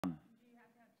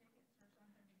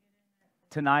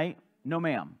tonight, no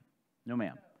ma'am. No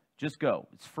ma'am. Just go.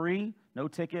 It's free, no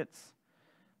tickets.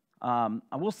 I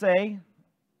will say,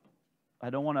 I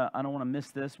don't want to miss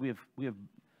this. We have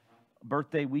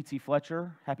birthday Wheatsy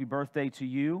Fletcher. Happy birthday to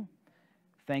you.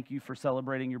 Thank you for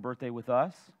celebrating your birthday with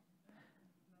us.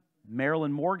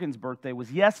 Marilyn Morgan's birthday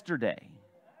was yesterday.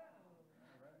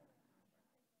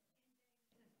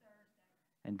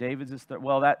 And David's is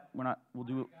well, that we're not.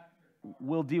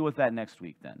 We'll deal with that next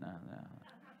week then.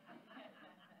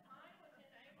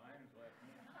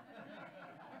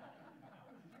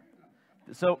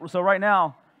 So right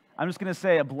now, I'm just going to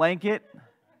say a blanket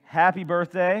happy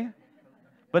birthday,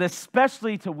 but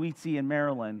especially to Wheatsy and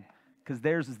Marilyn, because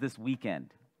theirs is this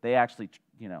weekend. They actually,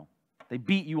 they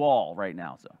beat you all right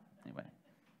now. So anyway,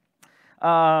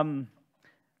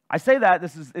 I say that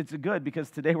it's good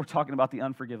because today we're talking about the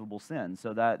unforgivable sin.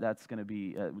 So that's going to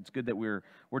be it's good that we're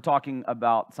talking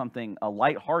about something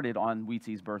lighthearted on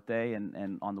Wheatsy's birthday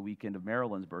and on the weekend of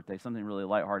Marilyn's birthday, something really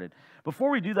lighthearted.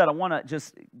 Before we do that, I want to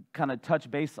just kind of touch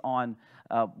base on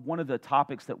one of the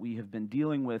topics that we have been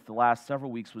dealing with the last several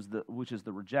weeks, which is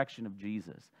the rejection of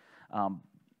Jesus.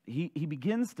 He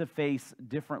begins to face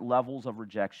different levels of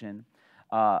rejection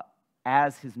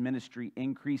as his ministry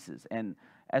increases. And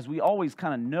as we always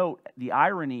kind of note, the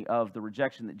irony of the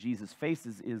rejection that Jesus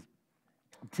faces is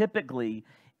typically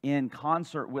in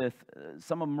concert with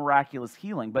some miraculous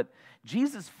healing. But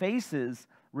Jesus faces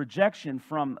rejection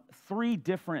from three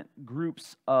different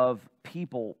groups of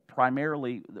people,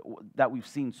 primarily that we've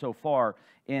seen so far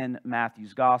in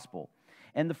Matthew's gospel.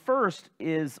 And the first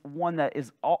is one that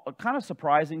is kind of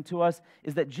surprising to us,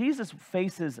 is that Jesus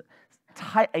faces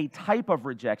a type of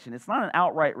rejection. It's not an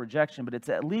outright rejection, but it's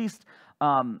at least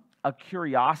a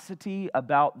curiosity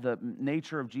about the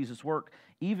nature of Jesus' work,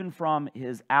 even from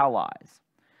his allies.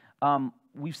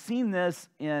 We've seen this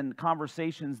in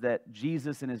conversations that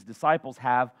Jesus and his disciples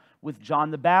have with John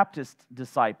the Baptist's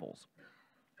disciples.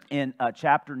 In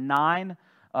chapter 9,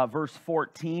 verse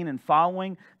 14 and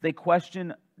following, they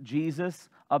question Jesus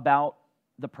about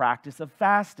the practice of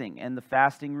fasting and the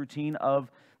fasting routine of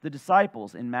the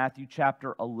disciples. In Matthew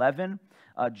chapter 11,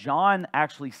 John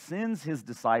actually sends his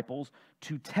disciples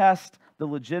to test the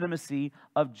legitimacy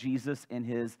of Jesus in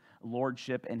his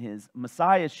lordship and his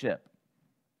messiahship.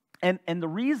 And the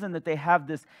reason that they have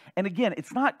this, and again,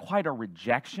 it's not quite a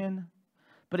rejection,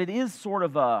 but it is sort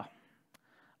of a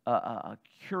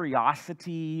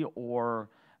curiosity or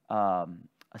a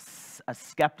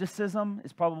skepticism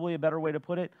is probably a better way to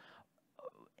put it.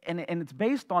 And it's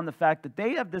based on the fact that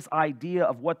they have this idea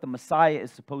of what the Messiah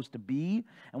is supposed to be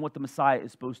and what the Messiah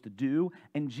is supposed to do,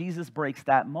 and Jesus breaks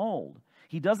that mold.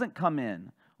 He doesn't come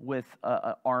in with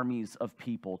armies of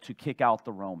people to kick out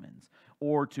the Romans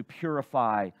or to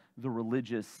purify the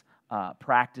religious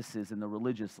practices and the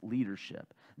religious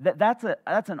leadership. That's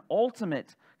an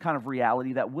ultimate kind of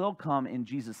reality that will come in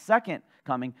Jesus' second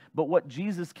coming, but what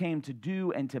Jesus came to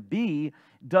do and to be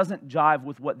doesn't jive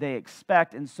with what they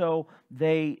expect, and so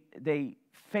they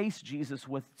face Jesus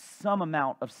with some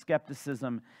amount of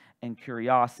skepticism and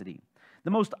curiosity. The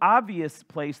most obvious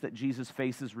place that Jesus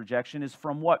faces rejection is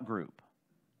from what group?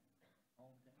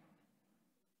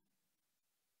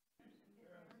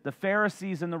 The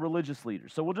Pharisees and the religious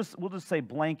leaders. So we'll just say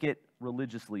blanket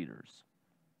religious leaders.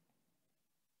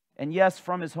 And yes,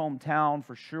 from his hometown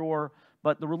for sure,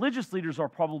 but the religious leaders are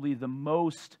probably the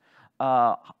most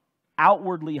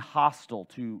outwardly hostile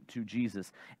to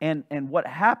Jesus. And what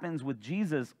happens with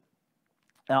Jesus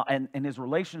and his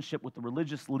relationship with the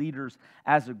religious leaders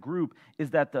as a group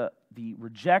is that the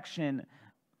rejection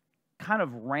kind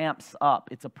of ramps up.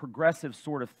 It's a progressive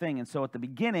sort of thing. And so at the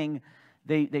beginning,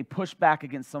 they push back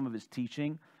against some of his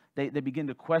teaching. They begin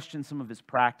to question some of his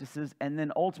practices, and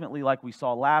then ultimately, like we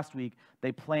saw last week,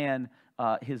 they plan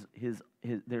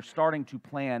they're starting to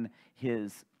plan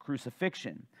his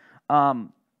crucifixion.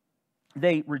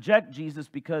 They reject Jesus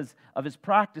because of his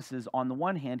practices. On the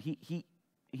one hand, he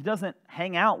doesn't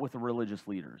hang out with the religious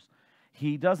leaders.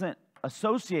 He doesn't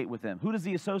associate with them. Who does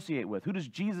he associate with? Who does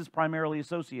Jesus primarily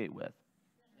associate with?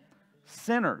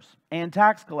 Sinners and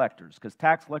tax collectors, because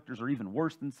tax collectors are even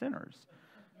worse than sinners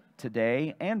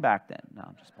today and back then. No,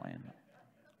 I'm just playing.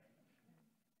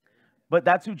 But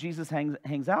that's who Jesus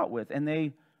hangs out with, and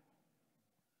they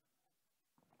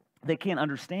can't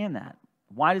understand that.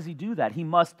 Why does he do that? He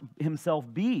must himself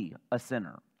be a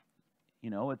sinner. You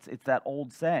know, it's that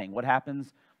old saying. What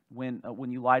happens when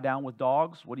you lie down with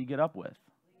dogs? What do you get up with?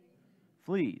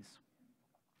 Fleas.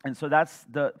 And so that's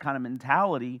the kind of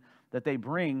mentality that they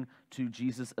bring to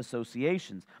Jesus'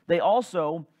 associations. They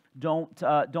also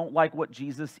don't like what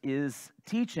Jesus is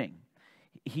teaching.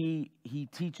 He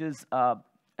teaches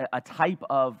a type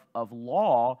of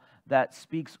law that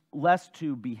speaks less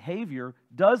to behavior,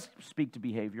 does speak to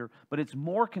behavior, but it's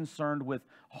more concerned with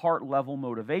heart-level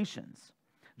motivations.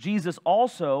 Jesus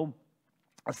also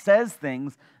says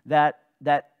things that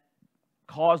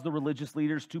cause the religious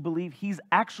leaders to believe he's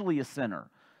actually a sinner.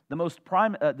 The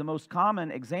most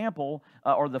common example,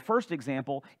 or the first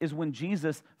example, is when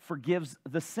Jesus forgives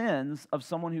the sins of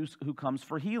someone who comes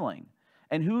for healing.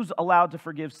 And who's allowed to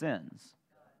forgive sins?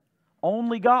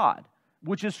 Only God,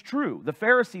 which is true. The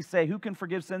Pharisees say, who can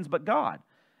forgive sins but God?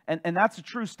 And that's a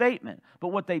true statement. But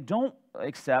what they don't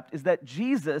accept is that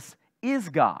Jesus is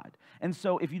God. And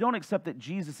so if you don't accept that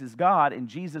Jesus is God, and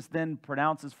Jesus then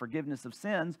pronounces forgiveness of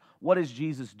sins, what is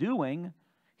Jesus doing?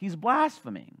 He's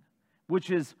blaspheming, which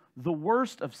is the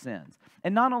worst of sins.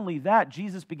 And not only that,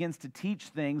 Jesus begins to teach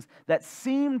things that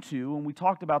seem to, and we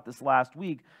talked about this last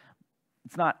week,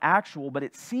 it's not actual, but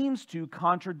it seems to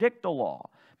contradict the law.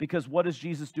 Because what does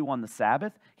Jesus do on the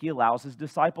Sabbath? He allows his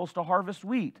disciples to harvest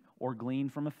wheat or glean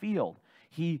from a field.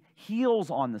 He heals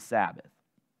on the Sabbath.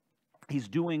 He's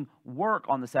doing work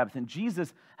on the Sabbath. And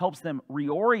Jesus helps them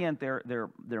reorient their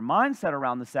mindset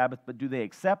around the Sabbath. But do they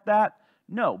accept that?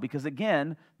 No, because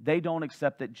again, they don't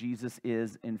accept that Jesus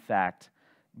is, in fact,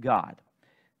 God.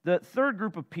 The third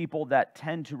group of people that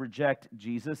tend to reject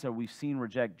Jesus, or we've seen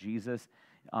reject Jesus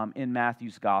in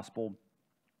Matthew's gospel,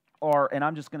 are, and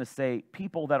I'm just going to say,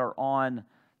 people that are on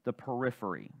the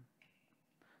periphery.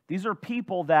 These are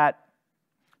people that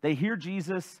they hear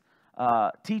Jesus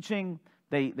teaching,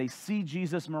 they see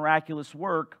Jesus' miraculous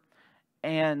work,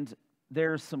 and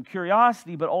there's some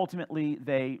curiosity, but ultimately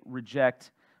they reject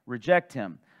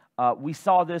him. We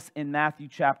saw this in Matthew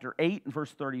chapter 8 and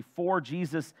verse 34.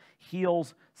 Jesus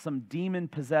heals some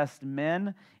demon-possessed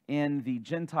men in the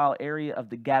Gentile area of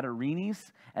the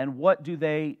Gadarenes. And what do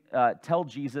they tell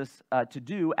Jesus to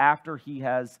do after he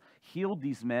has healed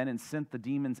these men and sent the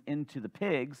demons into the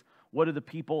pigs? What do the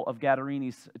people of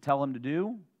Gadarenes tell him to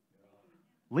do?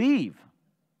 Leave.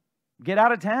 Get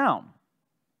out of town.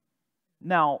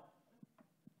 Now,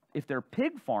 if they're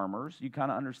pig farmers, you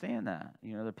kind of understand that.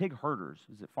 You know, they're pig herders.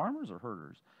 Is it farmers or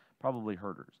herders? Probably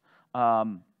herders.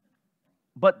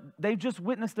 But they've just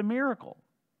witnessed a miracle.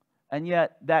 And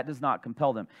yet, that does not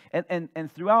compel them.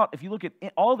 And throughout, if you look at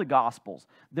all the Gospels,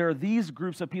 there are these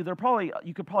groups of people.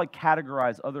 You could probably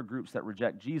categorize other groups that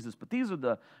reject Jesus, but these are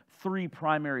the three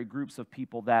primary groups of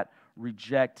people that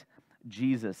reject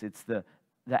Jesus. It's the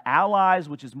allies,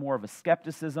 which is more of a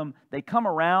skepticism. They come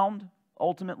around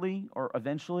ultimately or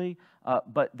eventually,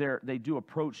 but they do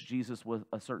approach Jesus with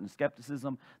a certain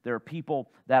skepticism. There are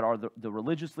people that are the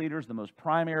religious leaders, the most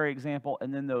primary example,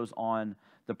 and then those on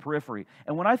the periphery.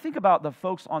 And when I think about the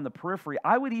folks on the periphery,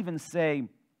 I would even say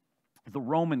the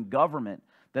Roman government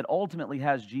that ultimately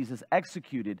has Jesus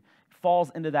executed falls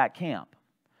into that camp.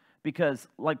 Because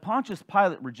like Pontius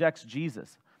Pilate rejects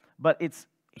Jesus, but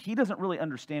he doesn't really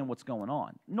understand what's going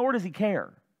on, nor does he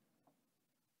care.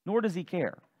 Nor does he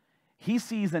care. He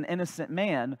sees an innocent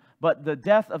man, but the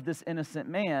death of this innocent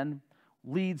man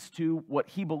leads to what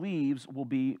he believes will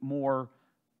be more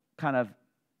kind of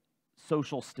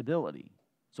social stability.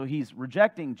 So he's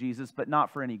rejecting Jesus, but not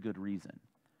for any good reason.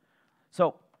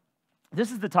 So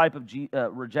this is the type of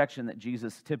rejection that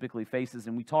Jesus typically faces,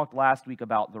 and we talked last week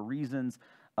about the reasons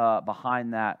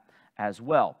behind that as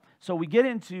well. So we get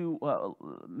into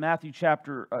Matthew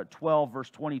chapter 12, verse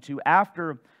 22,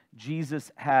 after Jesus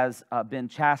has been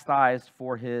chastised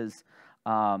for his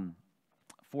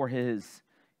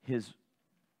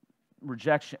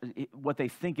rejection, what they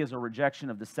think is a rejection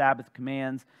of the Sabbath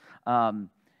commands.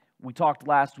 We talked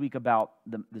last week about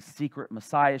the secret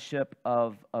messiahship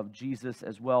of Jesus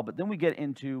as well. But then we get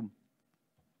into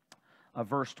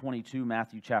verse 22,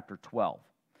 Matthew chapter 12.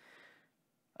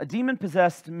 A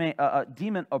demon-oppressed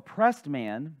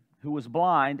man who was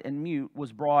blind and mute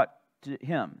was brought to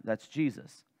him. That's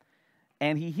Jesus.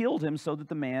 And he healed him so that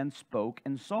the man spoke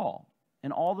and saw.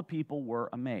 And all the people were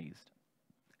amazed.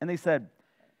 And they said,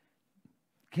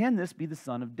 "Can this be the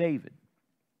son of David?"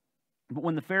 But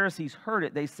when the Pharisees heard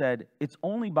it, they said, "It's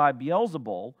only by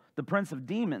Beelzebul, the prince of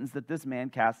demons, that this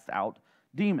man casts out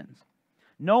demons."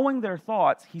 Knowing their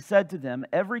thoughts, he said to them,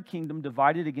 "Every kingdom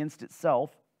divided against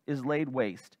itself is laid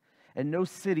waste, and no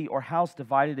city or house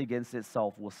divided against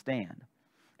itself will stand.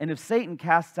 And if Satan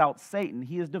casts out Satan,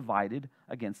 he is divided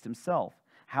against himself.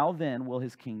 How then will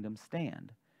his kingdom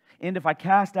stand? And if I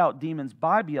cast out demons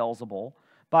by Beelzebul,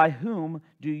 by whom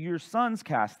do your sons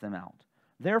cast them out?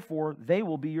 Therefore, they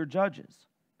will be your judges.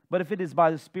 But if it is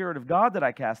by the Spirit of God that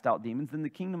I cast out demons, then the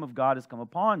kingdom of God has come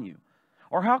upon you.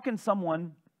 Or how can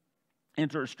someone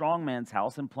enter a strong man's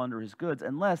house and plunder his goods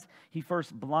unless he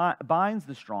first binds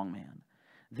the strong man?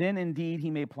 then indeed he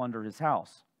may plunder his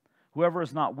house. Whoever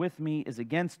is not with me is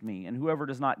against me, and whoever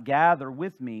does not gather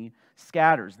with me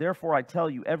scatters. Therefore I tell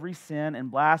you, every sin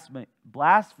and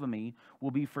blasphemy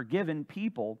will be forgiven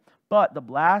people, but the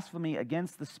blasphemy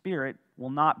against the Spirit will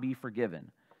not be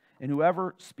forgiven. And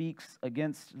whoever speaks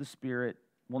against the Spirit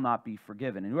will not be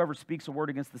forgiven. And whoever speaks a word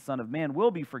against the Son of Man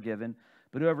will be forgiven,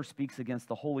 but whoever speaks against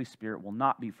the Holy Spirit will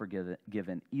not be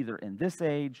forgiven, either in this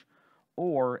age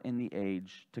or in the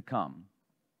age to come.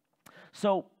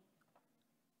 So,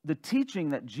 the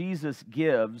teaching that Jesus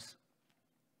gives,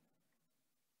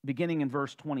 beginning in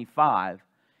verse 25,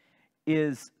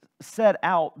 is set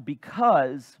out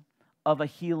because of a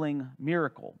healing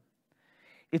miracle.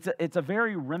 It's a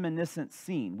very reminiscent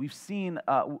scene. We've seen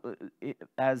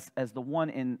as the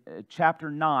one in chapter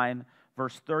 9,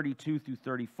 verse 32 through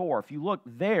 34. If you look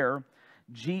there,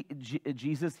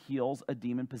 Jesus heals a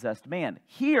demon-possessed man.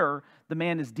 Here, the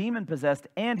man is demon-possessed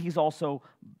and he's also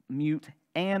mute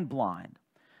and blind.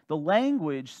 The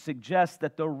language suggests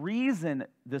that the reason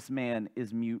this man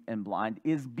is mute and blind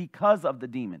is because of the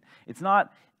demon. It's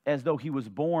not as though he was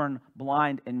born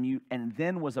blind and mute and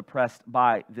then was oppressed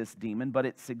by this demon, but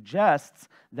it suggests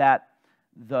that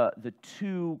the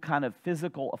two kind of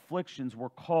physical afflictions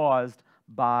were caused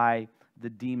by the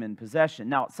demon possession.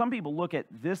 Now, some people look at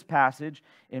this passage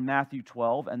in Matthew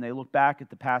 12 and they look back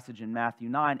at the passage in Matthew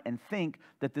 9 and think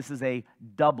that this is a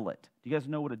doublet. Do you guys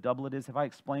know what a doublet is? Have I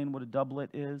explained what a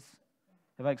doublet is?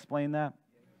 Have I explained that?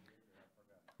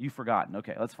 You've forgotten.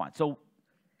 Okay, that's fine. So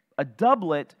a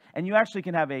doublet, and you actually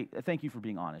can have thank you for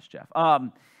being honest, Jeff.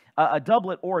 A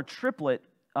doublet or a triplet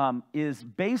is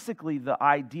basically the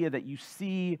idea that you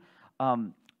see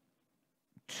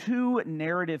two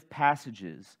narrative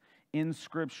passages in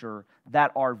Scripture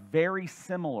that are very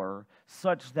similar,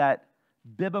 such that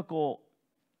biblical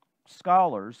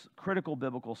scholars, critical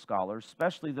biblical scholars,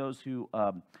 especially those who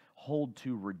hold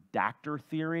to redactor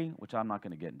theory, which I'm not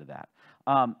going to get into that,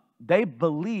 they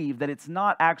believe that it's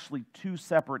not actually two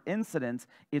separate incidents,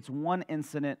 it's one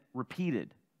incident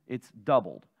repeated. It's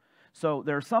doubled. So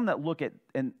there are some that look at,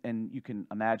 and you can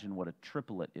imagine what a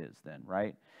triplet is then,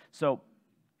 right? So,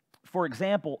 for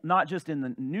example, not just in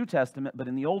the New Testament, but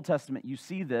in the Old Testament, you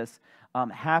see this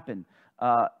happen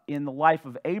in the life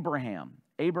of Abraham.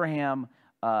 Abraham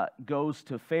goes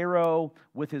to Pharaoh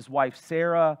with his wife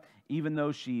Sarah, even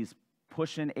though she's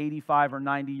pushing 85 or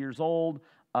 90 years old.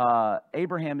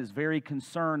 Abraham is very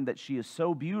concerned that she is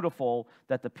so beautiful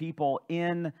that the people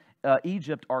in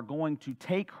Egypt are going to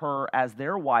take her as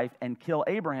their wife and kill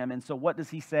Abraham. And so what does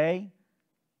he say?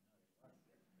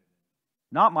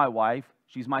 Not my wife,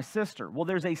 she's my sister. Well,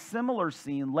 there's a similar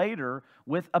scene later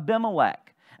with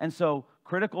Abimelech. And so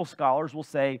critical scholars will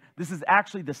say this is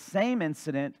actually the same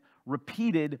incident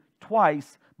repeated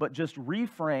twice, but just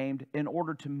reframed in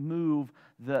order to move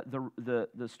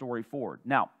the story forward.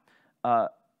 Now,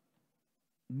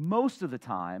 most of the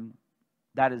time,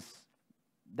 that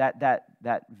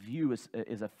view is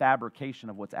a fabrication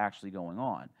of what's actually going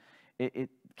on.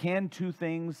 Can two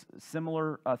things,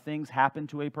 similar things, happen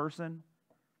to a person?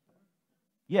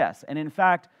 Yes, and in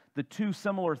fact, the two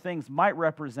similar things might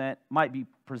be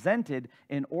presented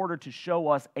in order to show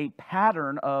us a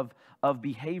pattern of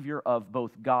behavior of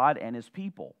both God and His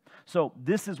people. So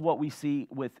this is what we see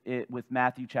with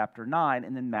Matthew chapter 9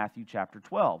 and then Matthew chapter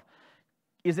 12.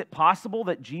 Is it possible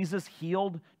that Jesus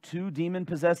healed two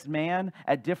demon-possessed men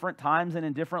at different times and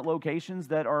in different locations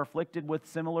that are afflicted with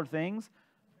similar things?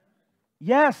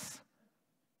 Yes.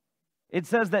 It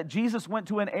says that Jesus went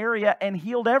to an area and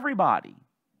healed everybody.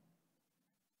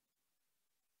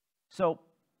 So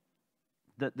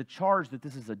the charge that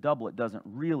this is a doublet doesn't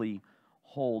really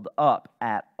hold up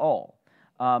at all.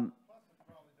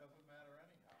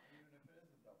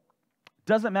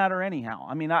 Doesn't matter anyhow.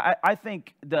 I mean, I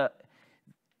think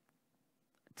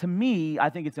to me, I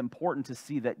think it's important to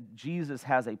see that Jesus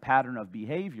has a pattern of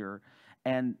behavior,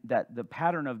 and that the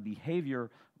pattern of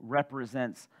behavior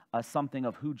represents something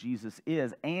of who Jesus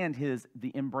is and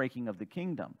the inbreaking of the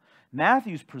kingdom.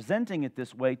 Matthew's presenting it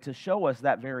this way to show us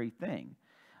that very thing.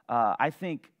 I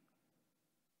think,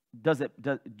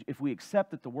 if we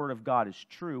accept that the Word of God is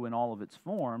true in all of its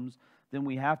forms, then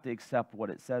we have to accept what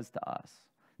it says to us.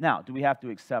 Now, do we have to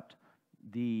accept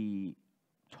the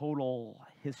total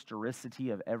historicity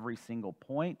of every single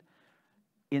point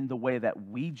in the way that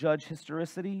we judge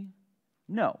historicity?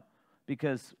 No,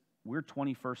 because we're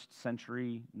 21st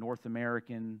century North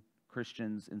American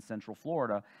Christians in Central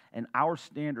Florida, and our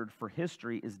standard for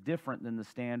history is different than the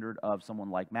standard of someone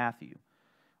like Matthew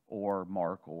or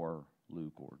Mark or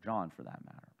Luke or John, for that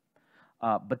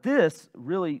matter. But this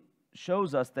really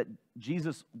shows us that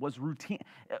Jesus was routine.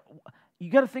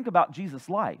 you got to think about Jesus'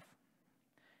 life.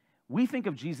 We think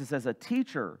of Jesus as a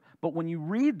teacher, but when you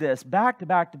read this back to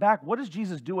back to back, what is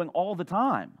Jesus doing all the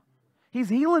time? He's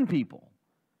healing people.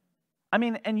 I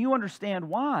mean, and you understand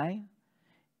why.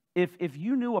 If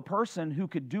you knew a person who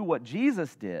could do what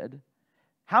Jesus did,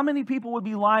 how many people would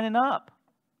be lining up?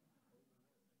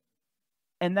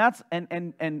 And that's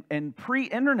and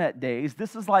pre-internet days,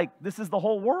 this is the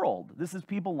whole world. This is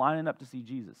people lining up to see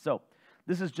Jesus. So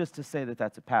this is just to say that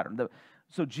that's a pattern.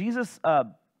 So Jesus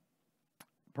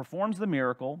performs the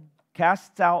miracle,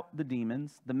 casts out the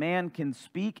demons. The man can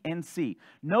speak and see.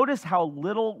 Notice how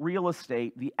little real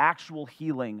estate the actual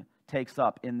healing takes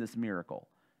up in this miracle.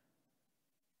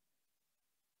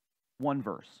 One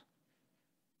verse.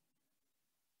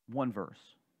 One verse.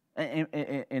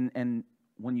 And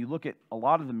when you look at a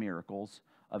lot of the miracles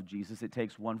of Jesus, it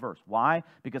takes one verse. Why?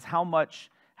 Because how much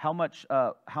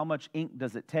ink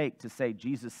does it take to say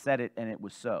Jesus said it and it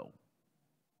was so?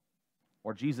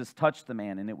 Or Jesus touched the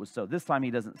man and it was so. This time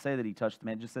he doesn't say that he touched the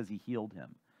man, it just says he healed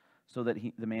him, so that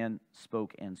the man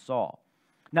spoke and saw.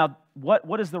 Now,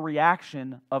 what is the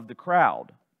reaction of the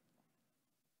crowd?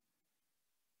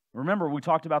 Remember, we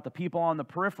talked about the people on the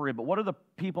periphery, but what are the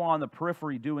people on the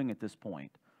periphery doing at this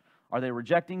point? Are they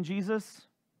rejecting Jesus?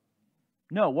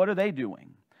 No, what are they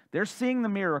doing? They're seeing the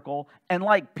miracle, and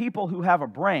like people who have a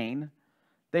brain,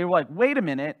 they were like, wait a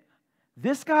minute,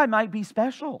 this guy might be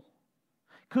special.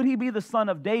 Could he be the son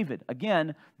of David?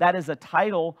 Again, that is a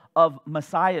title of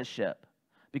messiahship,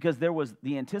 because there was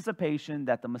the anticipation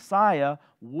that the Messiah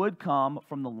would come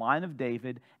from the line of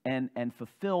David and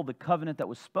fulfill the covenant that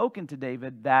was spoken to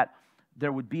David, that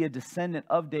there would be a descendant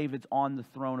of David's on the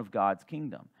throne of God's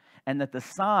kingdom. And that the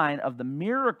sign of the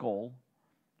miracle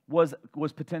was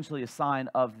potentially a sign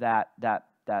of that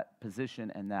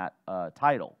position and that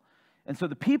title. And so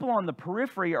the people on the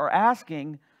periphery are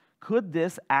asking, could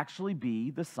this actually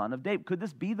be the son of David? Could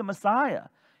this be the Messiah?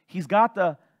 He's got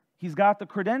the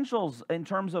credentials in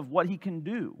terms of what he can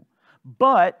do.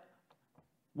 But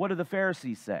what do the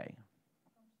Pharisees say?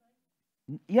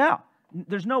 Yeah,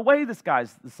 there's no way this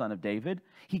guy's the son of David.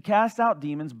 He casts out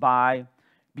demons by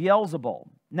Beelzebul.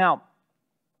 Now,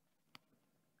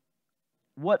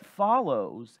 what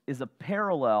follows is a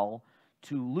parallel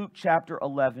to Luke chapter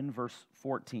 11, verse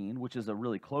 14, which is a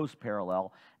really close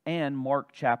parallel, and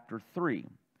Mark chapter 3.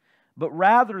 But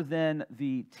rather than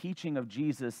the teaching of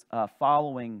Jesus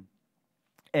following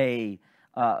the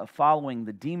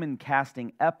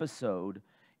demon-casting episode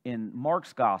in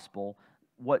Mark's gospel,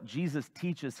 what Jesus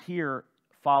teaches here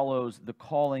follows the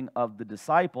calling of the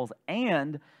disciples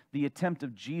and the attempt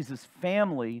of Jesus'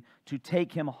 family to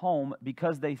take him home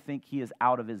because they think he is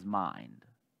out of his mind.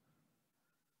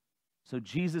 So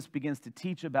Jesus begins to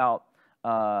teach about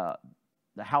the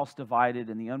house divided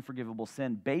and the unforgivable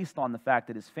sin based on the fact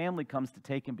that his family comes to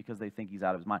take him because they think he's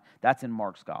out of his mind. That's in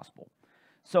Mark's gospel.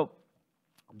 So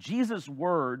Jesus'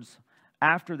 words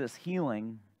after this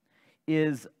healing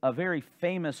is a very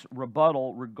famous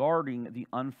rebuttal regarding the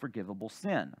unforgivable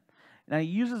sin. Now, he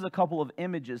uses a couple of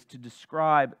images to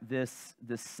describe this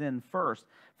sin first.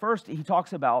 First, he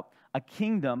talks about a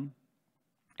kingdom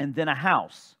and then a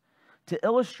house to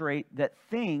illustrate that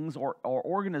things or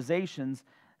organizations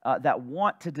that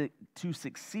want to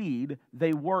succeed,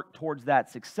 they work towards that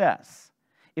success.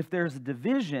 If there's a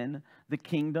division, the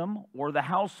kingdom or the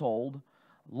household,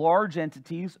 large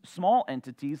entities, small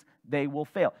entities, they will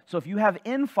fail. So if you have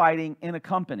infighting in a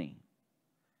company,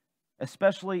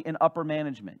 especially in upper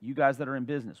management, you guys that are in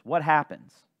business, what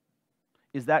happens?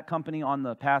 Is that company on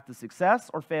the path to success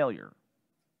or failure?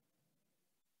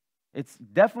 It's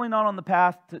definitely not on the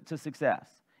path to success.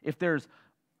 If there's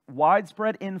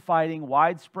widespread infighting,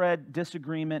 widespread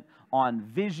disagreement on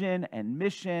vision and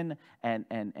mission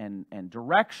and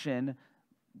direction,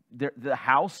 the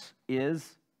house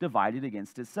is divided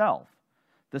against itself.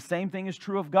 The same thing is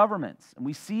true of governments. And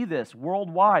we see this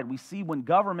worldwide. We see when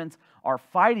governments are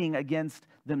fighting against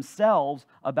themselves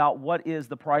about what is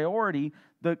the priority,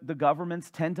 the governments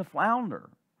tend to flounder.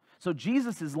 So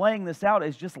Jesus is laying this out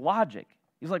as just logic.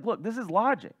 He's like, look, this is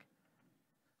logic.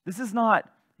 This is not,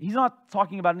 he's not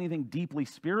talking about anything deeply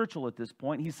spiritual at this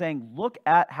point. He's saying, look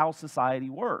at how society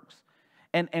works.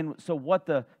 And so what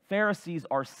the Pharisees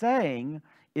are saying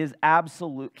is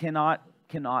absolute, cannot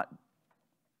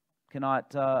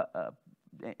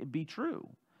be true.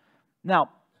 Now,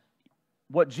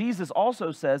 what Jesus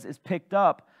also says is picked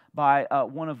up by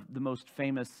one of the most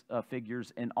famous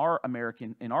figures in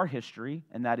our history,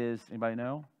 and that is, anybody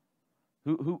know?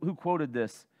 Who quoted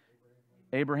this?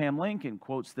 Abraham Lincoln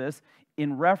quotes this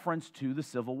in reference to the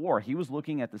Civil War. He was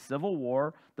looking at the Civil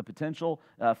War, the potential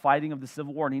fighting of the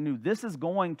Civil War, and he knew this is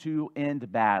going to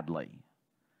end badly.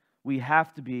 We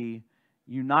have to be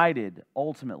united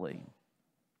ultimately.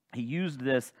 He used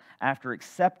this after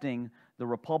accepting the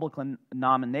Republican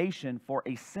nomination for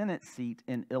a Senate seat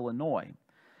in Illinois.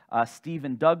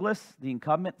 Stephen Douglas, the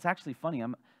incumbent, it's actually funny,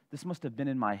 this must have been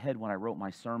in my head when I wrote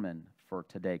my sermon for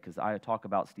today, because I talk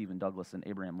about Stephen Douglas and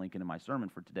Abraham Lincoln in my sermon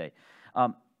for today.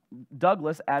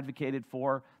 Douglas advocated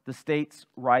for the states'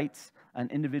 rights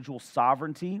and individual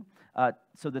sovereignty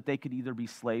so that they could either be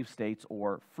slave states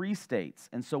or free states.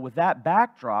 And so with that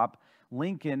backdrop,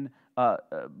 Lincoln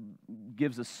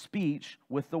gives a speech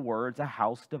with the words, "A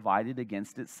house divided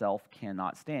against itself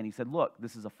cannot stand." He said, look,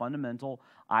 this is a fundamental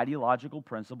ideological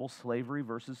principle, slavery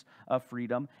versus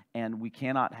freedom, and we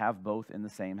cannot have both in the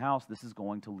same house. This is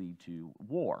going to lead to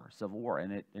war, civil war,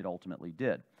 and it ultimately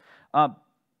did.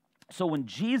 So when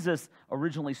Jesus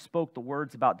originally spoke the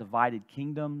words about divided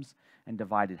kingdoms and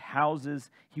divided houses,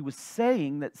 he was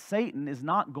saying that Satan is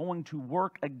not going to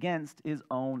work against his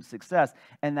own success,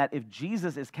 and that if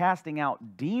Jesus is casting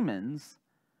out demons,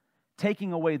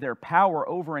 taking away their power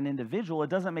over an individual, it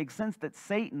doesn't make sense that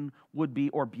Satan would be,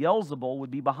 or Beelzebul would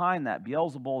be behind that.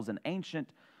 Beelzebul is an ancient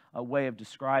way of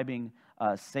describing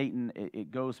Satan.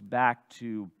 It goes back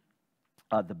to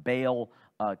the Baal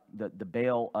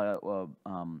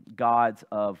gods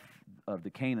of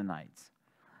the Canaanites.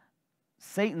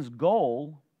 Satan's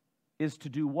goal is to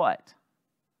do what?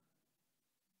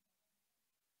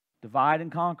 Divide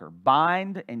and conquer.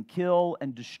 Bind and kill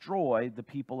and destroy the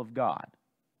people of God.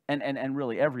 And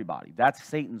really everybody. That's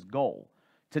Satan's goal.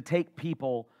 To take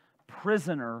people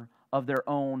prisoner of their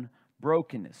own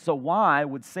brokenness. So why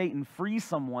would Satan free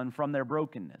someone from their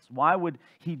brokenness? Why would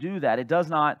he do that? It does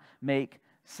not make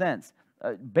sense.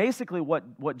 Basically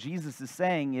what Jesus is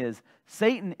saying is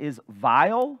Satan is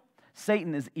vile,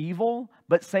 Satan is evil,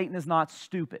 but Satan is not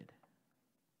stupid.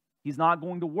 He's not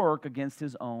going to work against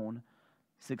his own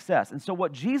success. And so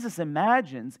what Jesus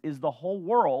imagines is the whole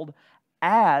world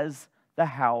as the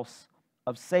house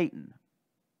of Satan.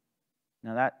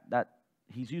 Now that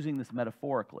he's using this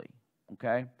metaphorically,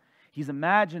 okay? He's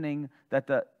imagining that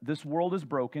this world is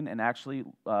broken, and actually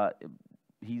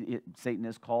Satan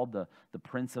is called the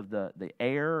prince of the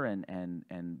air,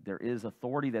 and there is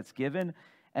authority that's given.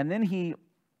 And then he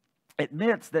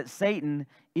admits that Satan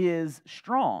is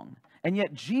strong. And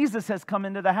yet Jesus has come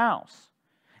into the house.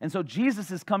 And so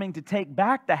Jesus is coming to take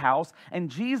back the house,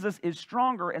 and Jesus is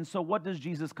stronger. And so what does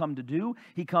Jesus come to do?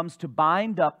 He comes to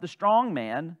bind up the strong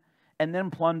man and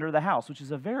then plunder the house, which is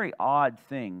a very odd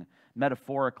thing,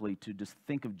 metaphorically, to just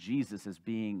think of Jesus as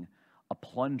being a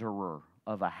plunderer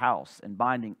of a house and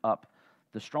binding up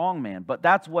the strong man. But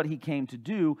that's what he came to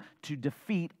do, to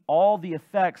defeat all the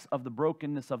effects of the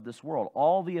brokenness of this world,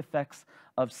 all the effects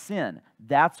of sin.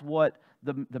 That's what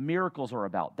the miracles are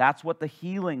about. That's what the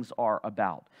healings are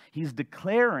about. He's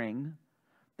declaring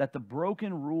that the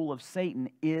broken rule of Satan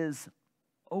is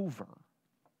over.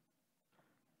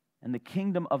 And the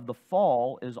kingdom of the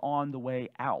fall is on the way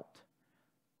out.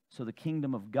 So the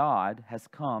kingdom of God has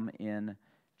come in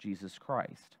Jesus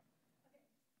Christ.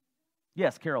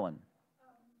 Yes, Carolyn.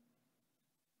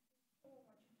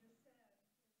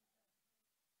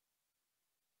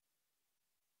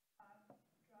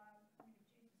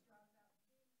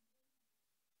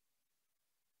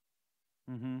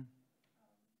 Mm-hmm.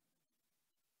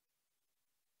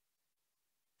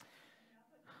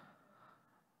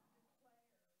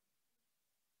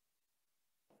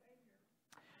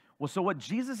 Well, so what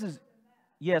Jesus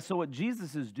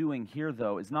is doing here,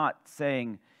 though, is not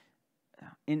saying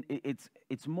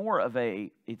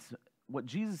what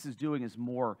Jesus is doing is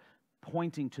more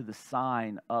pointing to the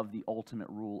sign of the ultimate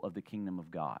rule of the kingdom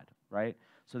of God, right?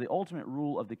 So the ultimate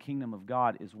rule of the kingdom of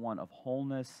God is one of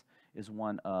wholeness, is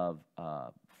one of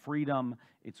freedom,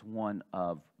 it's one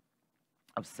of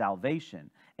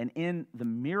salvation. And in the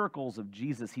miracles of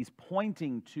Jesus, he's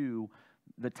pointing to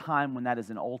the time when that is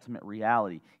an ultimate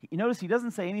reality. You notice he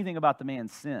doesn't say anything about the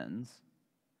man's sins.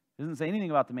 He doesn't say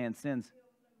anything about the man's sins.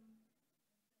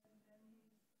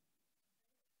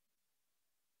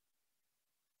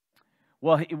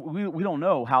 Well, we don't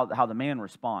know how the man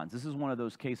responds. This is one of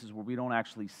those cases where we don't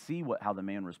actually see how the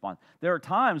man responds. There are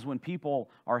times when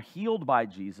people are healed by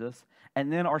Jesus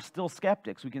and then are still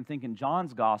skeptics. We can think in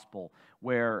John's gospel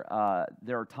where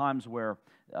there are times where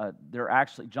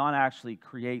John actually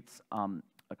creates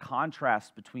a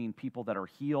contrast between people that are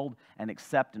healed and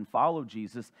accept and follow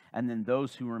Jesus, and then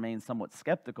those who remain somewhat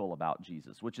skeptical about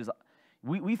Jesus, which is...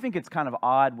 We think it's kind of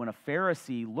odd when a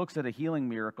Pharisee looks at a healing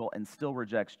miracle and still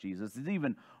rejects Jesus. It's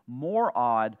even more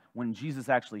odd when Jesus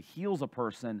actually heals a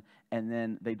person and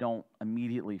then they don't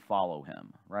immediately follow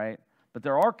him, right? But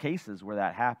there are cases where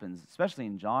that happens, especially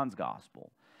in John's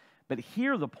gospel. But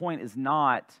here the point is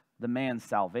not the man's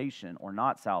salvation or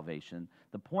not salvation.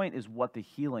 The point is what the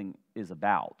healing is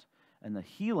about. And the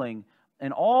healing,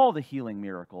 and all the healing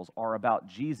miracles are about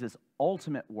Jesus'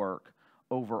 ultimate work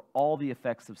over all the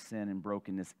effects of sin and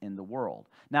brokenness in the world.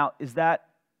 Now, is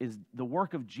the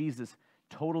work of Jesus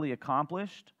totally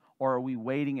accomplished, or are we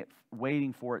waiting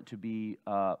for it to be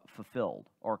fulfilled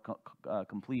or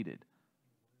completed?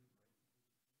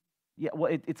 Yeah,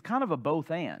 well, it's kind of a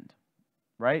both and,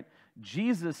 right?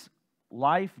 Jesus'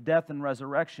 life, death, and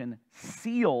resurrection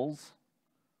seals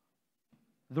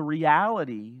the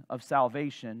reality of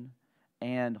salvation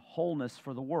and wholeness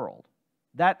for the world.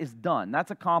 That is done. That's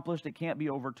accomplished. It can't be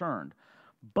overturned.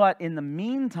 But in the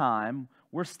meantime,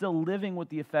 we're still living with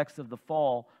the effects of the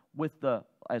fall, with the,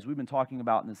 as we've been talking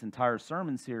about in this entire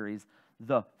sermon series,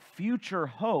 the future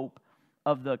hope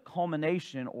of the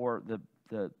culmination, or the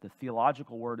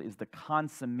theological word is the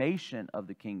consummation of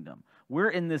the kingdom. We're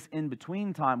in this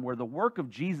in-between time where the work of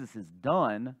Jesus is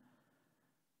done,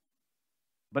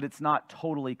 but it's not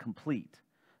totally complete.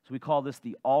 So we call this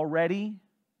the already.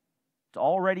 It's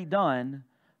already done,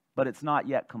 but it's not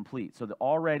yet complete. So the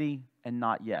already and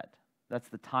not yet. That's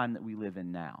the time that we live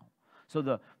in now. So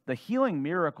the healing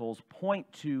miracles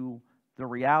point to the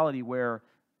reality where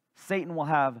Satan will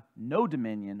have no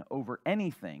dominion over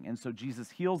anything. And so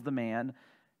Jesus heals the man,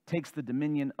 takes the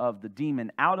dominion of the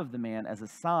demon out of the man as a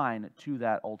sign to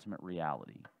that ultimate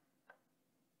reality.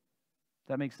 Does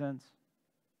that make sense?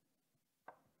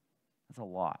 That's a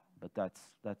lot, but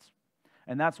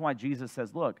that's why Jesus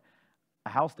says, look, a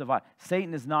house divided.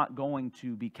 Satan is not going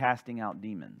to be casting out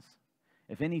demons.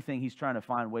 If anything, he's trying to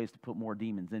find ways to put more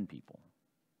demons in people.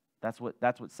 That's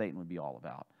what Satan would be all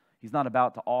about. He's not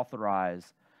about to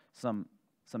authorize some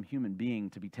human being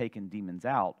to be taking demons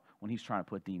out when he's trying to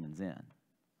put demons in.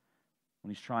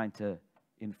 When he's trying to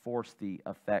enforce the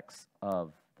effects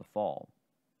of the fall.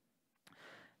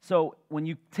 So when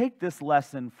you take this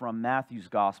lesson from Matthew's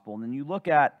gospel and then you look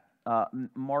at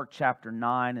Mark chapter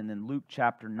 9 and then Luke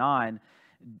chapter 9,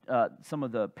 some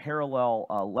of the parallel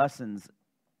lessons,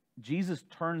 Jesus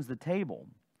turns the table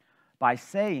by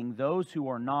saying those who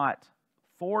are not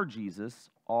for Jesus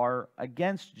are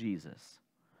against Jesus.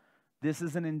 This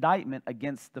is an indictment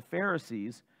against the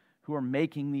Pharisees who are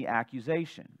making the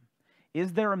accusation.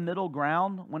 Is there a middle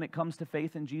ground when it comes to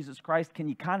faith in Jesus Christ? Can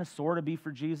you kind of sort of be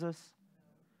for Jesus?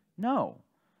 No.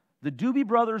 The Doobie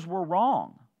Brothers were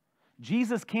wrong.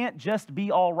 Jesus can't just be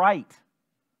all right.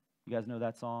 You guys know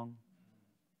that song?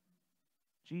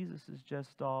 Jesus is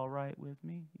just all right with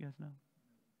me. You guys know?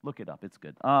 Look it up. It's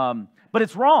good. But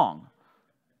it's wrong.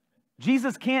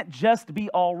 Jesus can't just be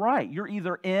all right. You're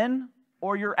either in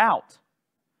or you're out.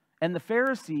 And the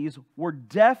Pharisees were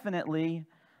definitely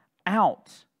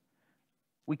out.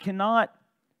 We cannot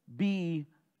be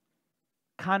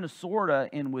kind of sort of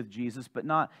in with Jesus, but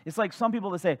not. It's like some people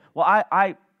that say, well,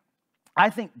 I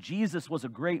think Jesus was a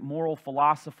great moral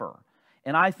philosopher,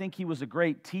 and I think he was a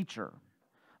great teacher,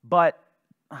 but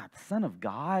the Son of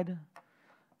God,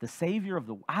 the Savior of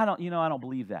the, I don't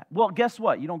believe that. Well, guess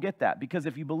what? You don't get that, because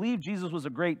if you believe Jesus was a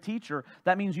great teacher,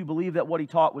 that means you believe that what he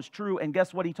taught was true, and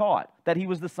guess what he taught? That he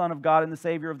was the Son of God and the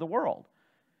Savior of the world.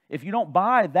 If you don't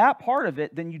buy that part of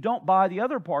it, then you don't buy the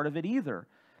other part of it either.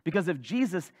 Because if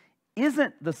Jesus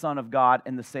isn't the Son of God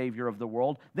and the Savior of the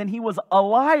world, then he was a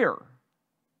liar.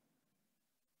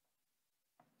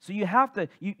 So you have to,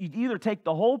 you either take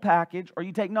the whole package or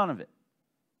you take none of it.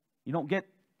 You don't get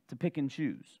to pick and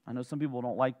choose. I know some people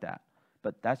don't like that,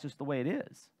 but that's just the way it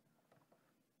is.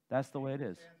 That's the way it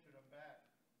is.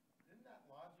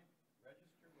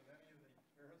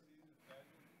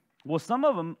 Well, some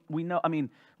of them we know,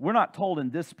 we're not told in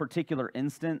this particular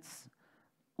instance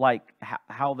like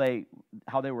how they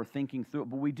were thinking through it,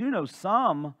 but we do know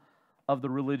some of the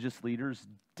religious leaders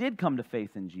did come to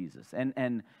faith in Jesus.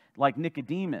 And like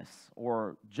Nicodemus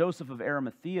or Joseph of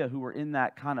Arimathea, who were in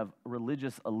that kind of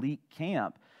religious elite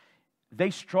camp,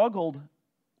 they struggled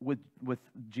with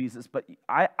Jesus. But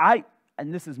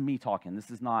and this is me talking,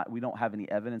 this is not, we don't have any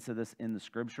evidence of this in the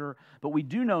scripture, but we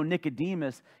do know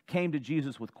Nicodemus came to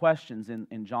Jesus with questions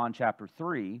in John chapter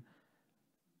 3.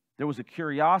 There was a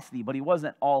curiosity, but he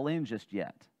wasn't all in just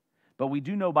yet. But we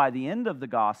do know by the end of the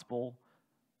gospel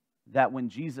that when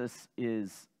Jesus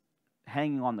is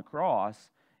hanging on the cross,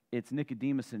 it's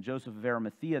Nicodemus and Joseph of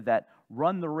Arimathea that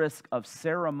run the risk of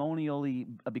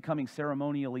becoming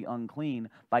ceremonially unclean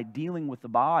by dealing with the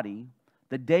body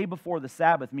the day before the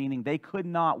Sabbath, meaning they could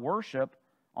not worship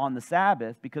on the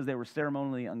Sabbath because they were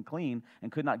ceremonially unclean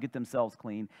and could not get themselves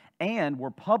clean, and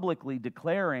were publicly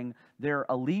declaring their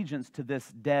allegiance to this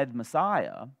dead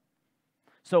Messiah.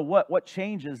 So what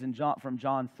changes in from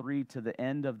John 3 to the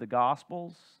end of the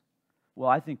Gospels? Well,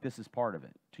 I think this is part of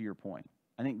it, to your point.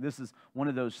 I think this is one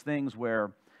of those things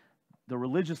where the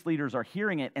religious leaders are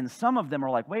hearing it, and some of them are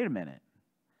like, wait a minute.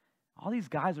 All these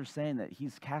guys are saying that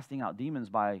he's casting out demons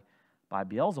by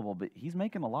Beelzebul, but he's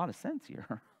making a lot of sense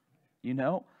here, you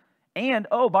know? And,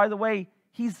 oh, by the way,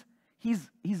 he's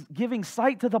giving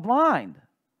sight to the blind.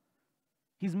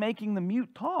 He's making the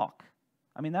mute talk.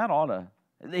 I mean, that ought to...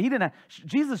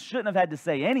 Jesus shouldn't have had to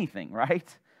say anything,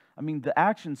 right? I mean, the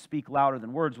actions speak louder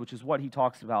than words, which is what he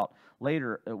talks about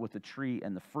later with the tree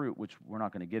and the fruit, which we're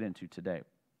not going to get into today.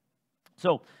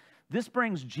 So this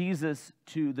brings Jesus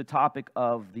to the topic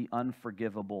of the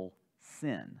unforgivable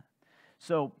sin.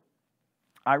 So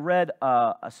I read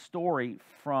a story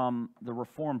from the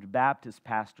Reformed Baptist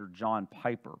pastor John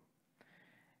Piper.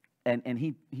 And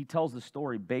he tells the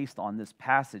story based on this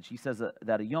passage. He says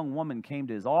that a young woman came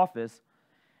to his office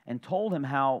and told him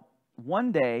how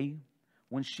one day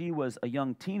when she was a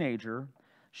young teenager,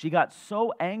 she got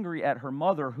so angry at her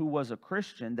mother, who was a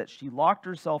Christian, that she locked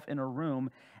herself in a room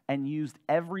and used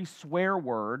every swear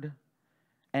word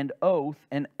and oath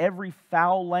and every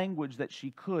foul language that she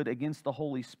could against the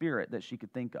Holy Spirit that she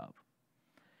could think of.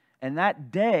 And that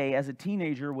day, as a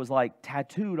teenager, was like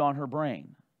tattooed on her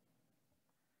brain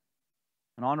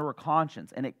and onto her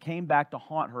conscience. And it came back to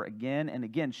haunt her again and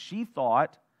again. She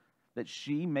thought that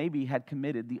she maybe had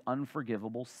committed the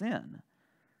unforgivable sin.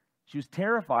 She was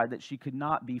terrified that she could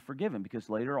not be forgiven, because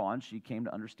later on she came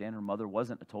to understand her mother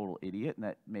wasn't a total idiot and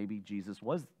that maybe Jesus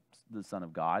was the Son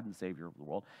of God and Savior of the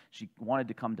world. She wanted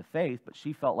to come to faith, but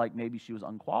she felt like maybe she was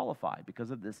unqualified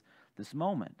because of this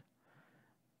moment.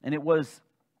 And it was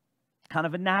kind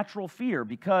of a natural fear,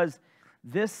 because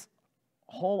this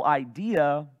whole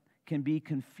idea can be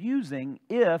confusing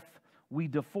if we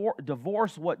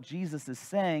divorce what Jesus is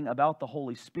saying about the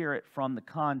Holy Spirit from the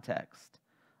context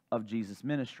of Jesus'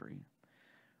 ministry.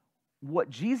 What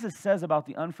Jesus says about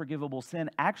the unforgivable sin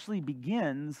actually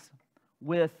begins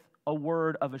with a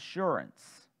word of assurance.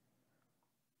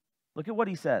 Look at what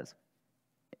he says.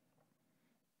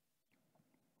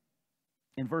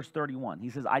 In verse 31, he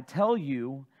says, I tell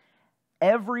you,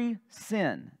 every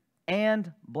sin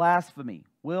and blasphemy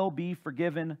will be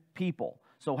forgiven people.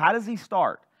 So how does he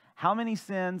start? How many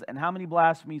sins and how many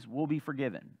blasphemies will be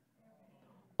forgiven?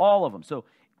 All of them. So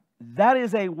that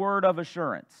is a word of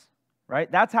assurance,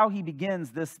 right? That's how he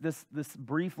begins this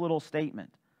brief little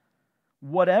statement.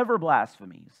 Whatever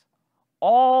blasphemies,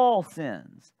 all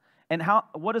sins. And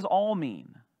what does all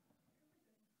mean?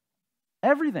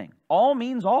 Everything. All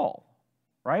means all,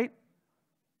 right?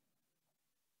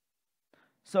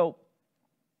 So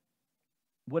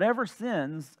whatever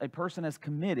sins a person has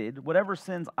committed, whatever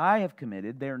sins I have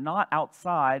committed, they're not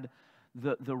outside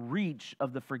the reach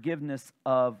of the forgiveness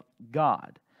of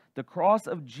God. The cross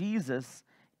of Jesus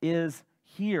is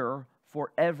here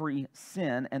for every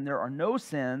sin, and there are no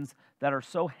sins that are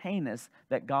so heinous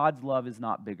that God's love is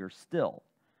not bigger still.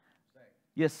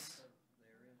 Yes?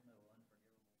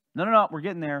 No, we're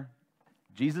getting there.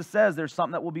 Jesus says there's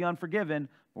something that will be unforgiven,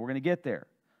 but we're going to get there.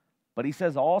 But he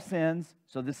says all sins.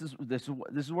 So this is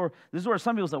where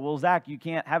some people say, well, Zach, you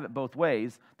can't have it both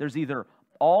ways. There's either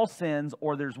all sins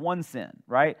or there's one sin,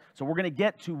 right? So we're going to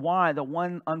get to why the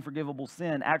one unforgivable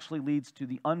sin actually leads to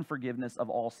the unforgiveness of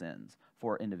all sins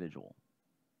for an individual.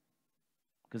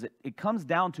 Because it comes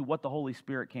down to what the Holy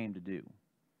Spirit came to do.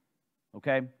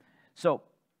 Okay? So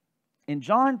in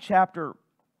John chapter,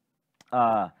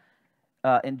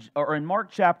 in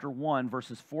Mark chapter 1,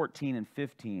 verses 14 and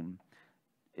 15,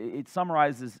 it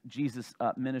summarizes Jesus'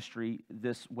 ministry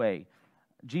this way.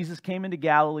 Jesus came into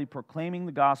Galilee proclaiming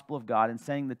the gospel of God and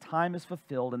saying, the time is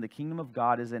fulfilled and the kingdom of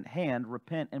God is at hand.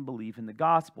 Repent and believe in the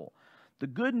gospel. The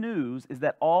good news is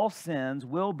that all sins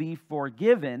will be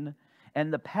forgiven,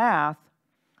 and the path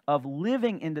of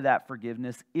living into that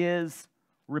forgiveness is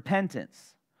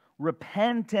repentance.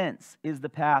 Repentance is the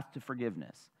path to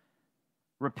forgiveness.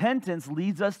 Repentance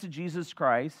leads us to Jesus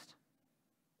Christ,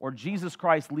 or Jesus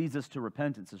Christ leads us to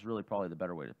repentance is really probably the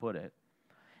better way to put it.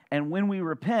 And when we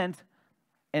repent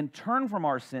and turn from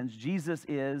our sins, Jesus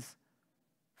is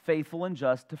faithful and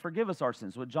just to forgive us our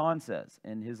sins, what John says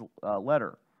in his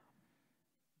letter.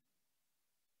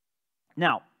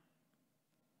 Now,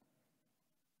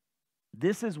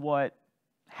 this is what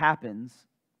happens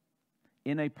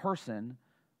in a person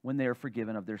when they are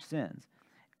forgiven of their sins.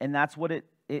 And that's what it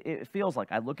feels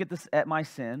like. I look at my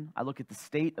sin, I look at the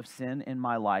state of sin in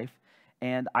my life,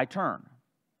 and I turn.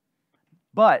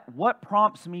 But what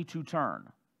prompts me to turn?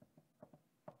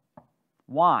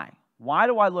 Why? Why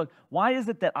is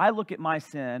it that I look at my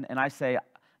sin and I say,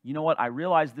 you know what, I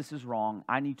realize this is wrong.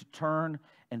 I need to turn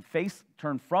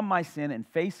from my sin and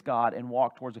face God and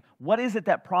walk towards it. What is it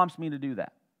that prompts me to do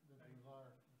that?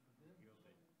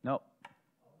 No.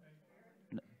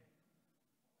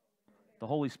 The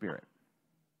Holy Spirit.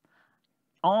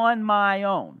 On my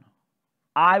own,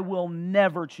 I will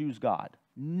never choose God.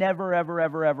 Never, ever,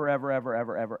 ever, ever, ever, ever,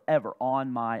 ever, ever, ever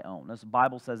on my own. This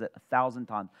Bible says it 1,000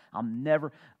 times.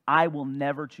 I will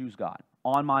never choose God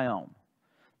on my own.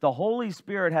 The Holy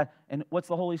Spirit has, and what's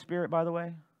the Holy Spirit, by the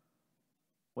way?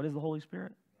 What is the Holy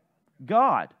Spirit?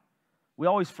 God. We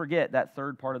always forget that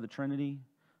third part of the Trinity.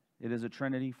 It is a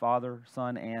Trinity, Father,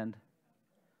 Son, and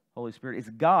Holy Spirit. It's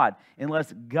God.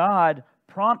 Unless God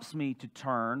prompts me to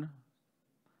turn,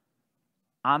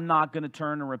 I'm not going to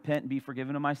turn and repent and be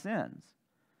forgiven of my sins.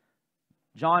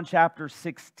 John chapter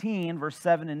 16, verse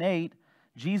 7 and 8,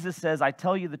 Jesus says, I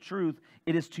tell you the truth,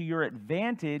 it is to your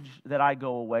advantage that I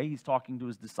go away. He's talking to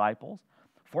his disciples.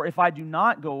 For if I do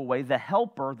not go away, the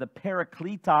Helper, the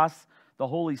Parakletos, the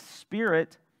Holy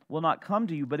Spirit, will not come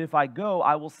to you. But if I go,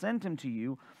 I will send him to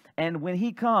you. And when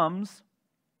he comes,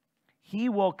 he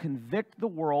will convict the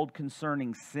world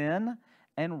concerning sin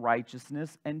and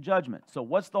righteousness and judgment. So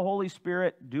what's the Holy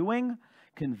Spirit doing?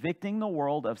 Convicting the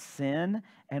world of sin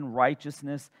and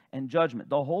righteousness and judgment.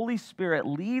 The Holy Spirit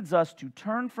leads us to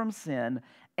turn from sin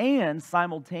and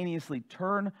simultaneously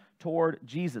turn toward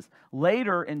Jesus.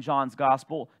 Later in John's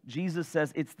Gospel, Jesus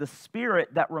says it's the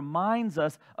Spirit that reminds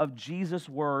us of Jesus'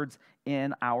 words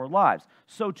in our lives.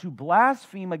 So to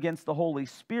blaspheme against the Holy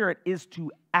Spirit is to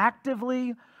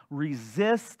actively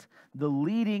resist the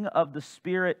leading of the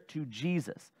Spirit to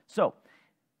Jesus. So,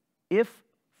 if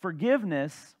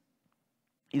forgiveness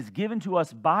is given to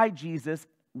us by Jesus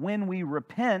when we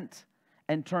repent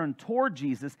and turn toward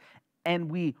Jesus,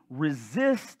 and we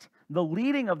resist the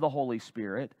leading of the Holy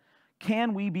Spirit,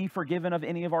 can we be forgiven of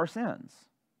any of our sins?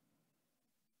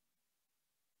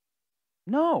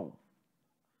 No.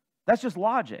 That's just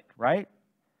logic, right?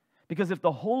 Because if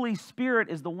the Holy Spirit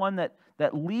is the one that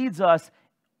leads us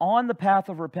on the path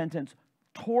of repentance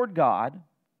toward God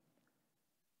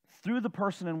through the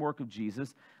person and work of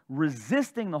Jesus,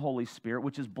 resisting the Holy Spirit,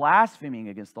 which is blaspheming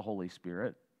against the Holy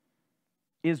Spirit,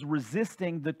 is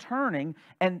resisting the turning,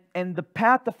 and the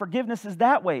path to forgiveness is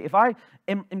that way. If I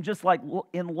am just like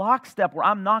in lockstep where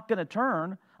I'm not going to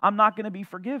turn, I'm not going to be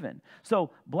forgiven.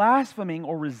 So blaspheming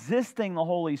or resisting the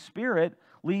Holy Spirit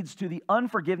leads to the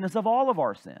unforgiveness of all of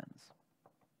our sins.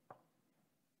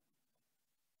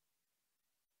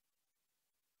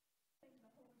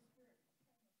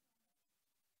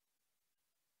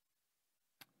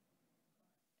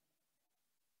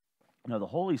 No, the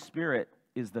Holy Spirit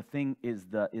is the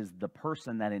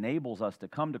person that enables us to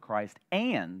come to Christ,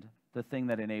 and the thing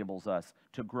that enables us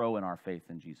to grow in our faith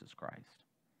in Jesus Christ.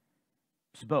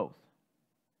 It's both.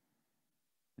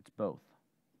 It's both.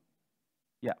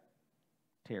 Yeah.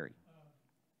 Terry.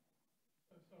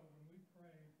 So when we pray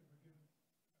to forgive us,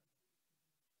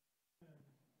 are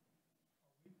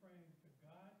we praying to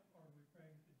God or are we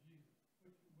praying to Jesus?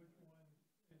 Which one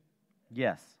is it?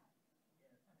 Yes.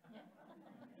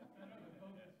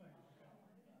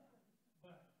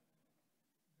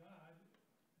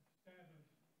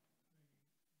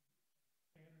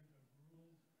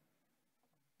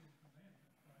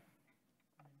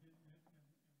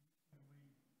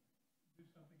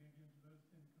 Something against those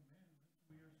 10 commandments,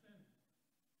 we are sinning.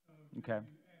 So Okay.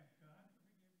 you ask God to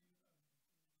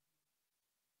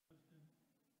forgive you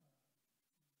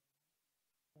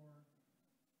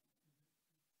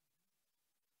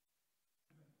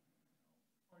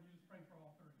or you just pray for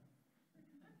all three?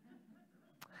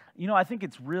 You know, I think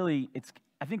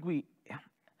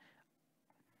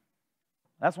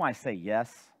that's why I say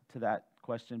yes to that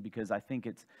question, because I think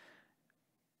it's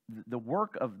the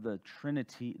work of the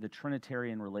Trinity, the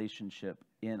Trinitarian relationship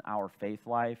in our faith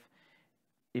life.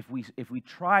 If we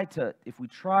try to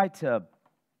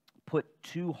put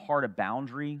too hard a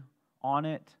boundary on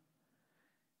it,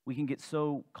 we can get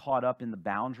so caught up in the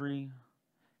boundary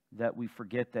that we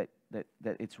forget that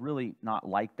it's really not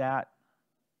like that.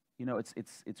 You know,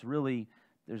 it's really,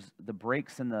 there's the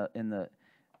breaks in the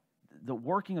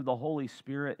working of the Holy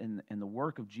Spirit and the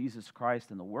work of Jesus Christ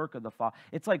and the work of the Father.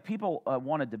 It's like people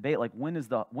want to debate, like, when does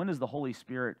the Holy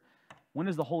Spirit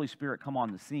come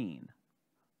on the scene?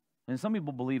 And some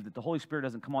people believe that the Holy Spirit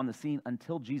doesn't come on the scene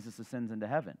until Jesus ascends into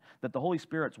heaven, that the Holy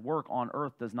Spirit's work on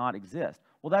earth does not exist.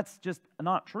 Well, that's just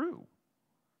not true.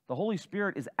 The Holy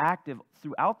Spirit is active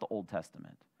throughout the Old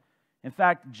Testament. In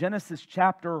fact, Genesis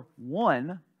chapter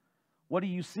 1, what do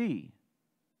you see?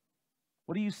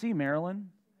 What do you see, Marilyn?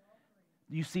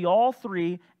 You see all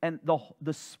three, and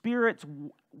the Spirit's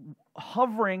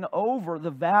hovering over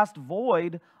the vast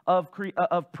void of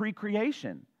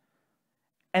pre-creation.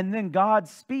 And then God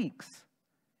speaks.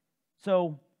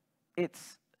 So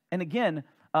and again,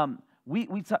 we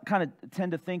kind of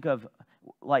tend to think of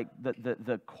like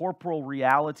the corporal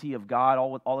reality of God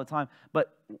all the time.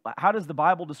 But how does the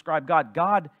Bible describe God?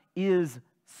 God is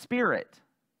spirit,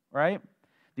 right?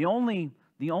 The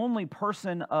only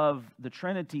person of the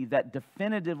Trinity that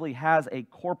definitively has a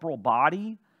corporal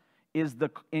body is the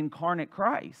incarnate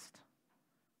Christ,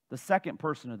 the second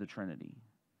person of the Trinity.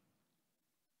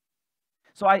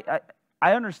 So I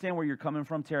understand where you're coming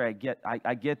from, Terry.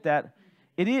 I get that.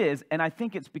 It is, and I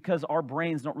think it's because our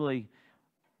brains don't really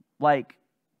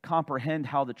comprehend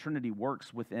how the Trinity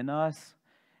works within us.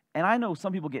 And I know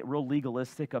some people get real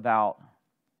legalistic about,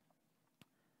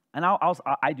 and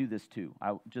I do this too.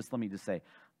 Let me just say,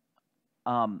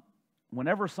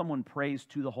 whenever someone prays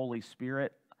to the Holy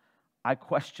Spirit, I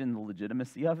question the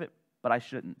legitimacy of it, but I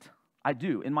shouldn't. I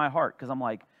do in my heart, because I'm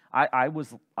like, I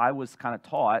was kind of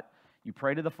taught, you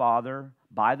pray to the Father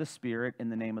by the Spirit in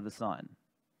the name of the Son.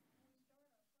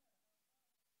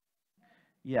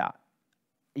 Yeah.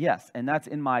 Yes, and that's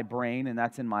in my brain, and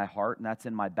that's in my heart, and that's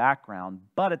in my background.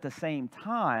 But at the same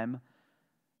time,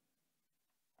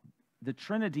 the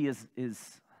Trinity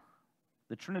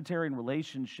the Trinitarian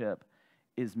relationship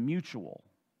is mutual,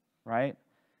 right?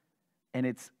 And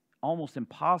it's almost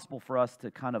impossible for us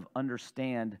to kind of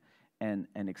understand and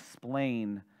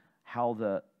explain how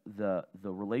the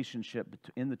relationship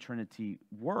in the Trinity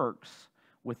works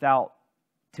without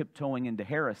tiptoeing into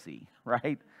heresy,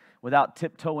 right? Without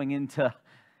tiptoeing into,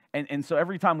 and so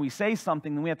every time we say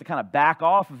something, then we have to kind of back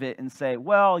off of it and say,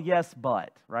 well, yes,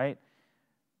 but, right?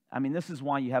 I mean, this is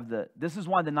why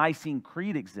the Nicene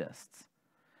Creed exists,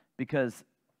 because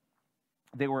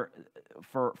they were,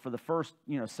 for the first,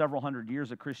 several hundred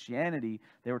years of Christianity,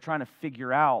 they were trying to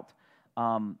figure out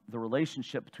the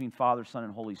relationship between Father, Son,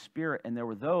 and Holy Spirit, and there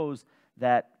were those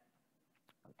that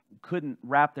couldn't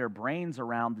wrap their brains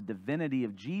around the divinity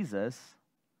of Jesus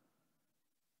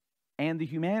and the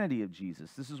humanity of Jesus.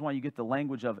 This is why you get the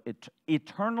language of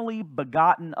eternally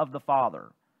begotten of the Father,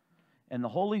 and the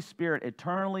Holy Spirit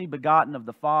eternally begotten of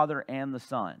the Father and the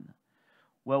Son.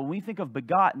 Well, when we think of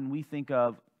begotten, we think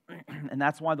of, and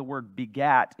that's why the word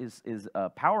begat is a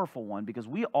powerful one, because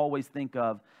we always think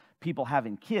of people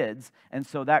having kids, and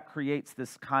so that creates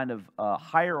this kind of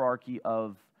hierarchy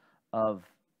of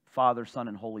Father, Son,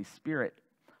 and Holy Spirit.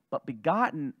 But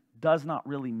begotten does not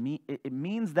really mean, it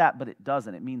means that, but it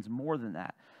doesn't. It means more than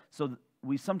that. So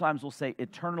we sometimes will say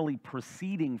eternally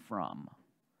proceeding from.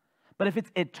 But if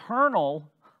it's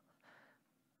eternal,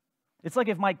 it's like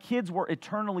if my kids were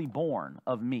eternally born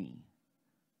of me.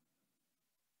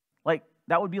 Like,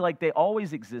 that would be like they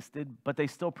always existed, but they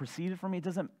still proceeded from me. It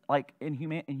doesn't, like, in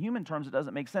human terms, it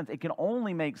doesn't make sense. It can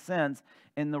only make sense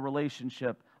in the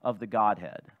relationship of the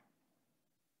Godhead.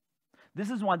 This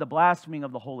is why the blaspheming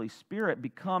of the Holy Spirit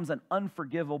becomes an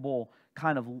unforgivable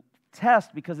kind of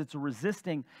test, because it's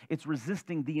resisting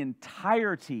the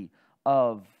entirety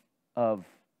of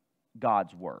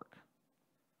God's work.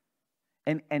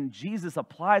 And Jesus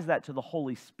applies that to the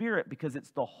Holy Spirit, because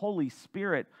it's the Holy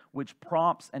Spirit which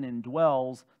prompts and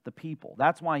indwells the people.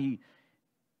 That's why he,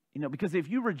 because if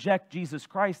you reject Jesus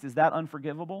Christ, is that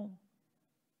unforgivable?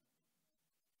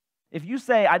 If you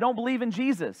say, I don't believe in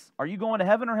Jesus, are you going to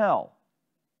heaven or hell?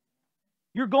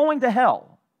 You're going to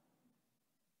hell.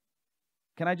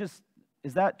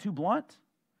 Is that too blunt?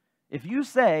 If you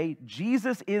say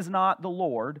Jesus is not the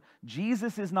Lord,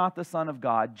 Jesus is not the Son of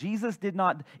God,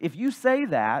 if you say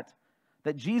that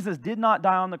Jesus did not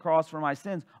die on the cross for my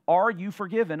sins, are you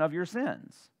forgiven of your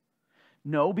sins?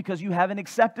 No, because you haven't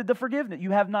accepted the forgiveness.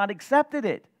 You have not accepted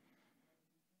it.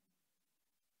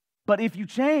 But if you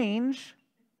change,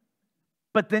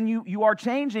 but then you are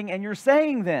changing and you're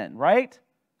saying then, right?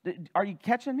 Are you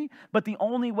catching me? But the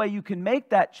only way you can make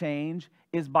that change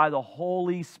is by the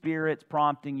Holy Spirit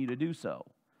prompting you to do so.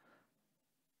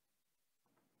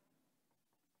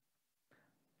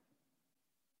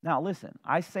 Now listen,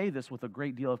 I say this with a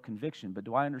great deal of conviction, but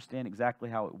do I understand exactly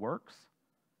how it works?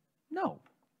 No.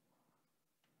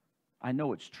 I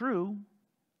know it's true,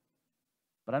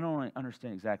 but I don't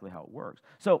understand exactly how it works.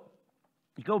 So,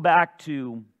 you go back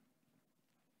to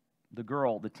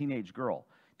the teenage girl.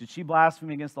 Did she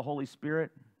blaspheme against the Holy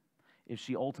Spirit if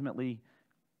she ultimately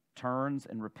turns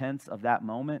and repents of that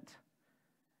moment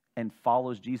and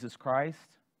follows Jesus Christ?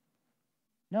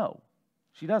 No,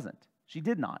 she doesn't. She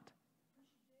did not.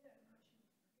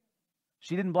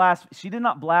 She did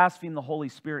not blaspheme the Holy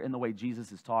Spirit in the way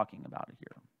Jesus is talking about it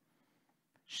here.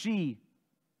 She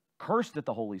cursed at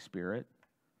the Holy Spirit,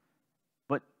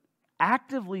 but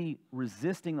actively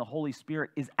resisting the Holy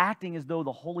Spirit is acting as though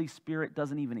the Holy Spirit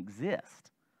doesn't even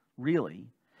exist, really.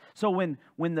 So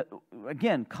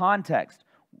again, context.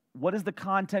 What is the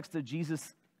context of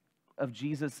Jesus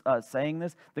saying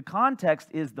this? The context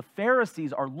is the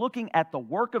Pharisees are looking at the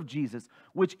work of Jesus,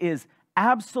 which is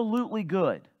absolutely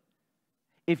good.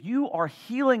 If you are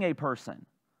healing a person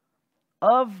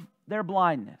of their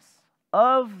blindness,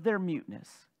 of their muteness,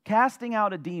 casting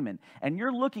out a demon, and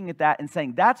you're looking at that and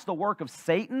saying that's the work of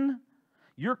Satan,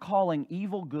 you're calling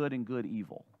evil good and good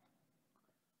evil.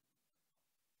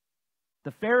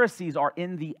 The Pharisees are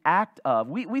in the act of,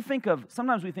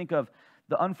 sometimes we think of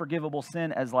the unforgivable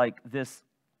sin as like this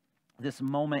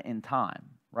moment in time,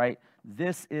 right?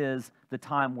 This is the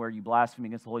time where you blaspheme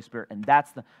against the Holy Spirit, and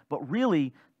but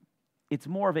really, it's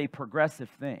more of a progressive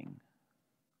thing.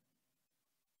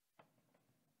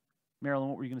 Marilyn,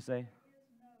 what were you going to say?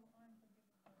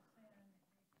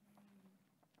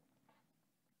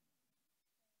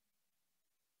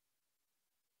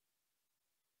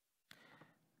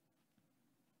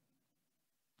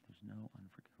 There's no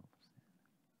unforgivable sin.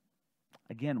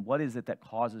 Again, what is it that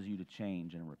causes you to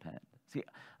change and repent? See,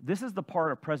 this is the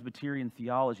part of Presbyterian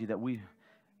theology that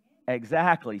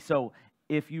exactly. So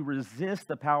if you resist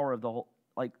the power of the whole,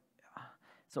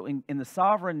 so in the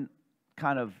sovereign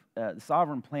the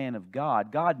sovereign plan of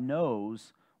God, God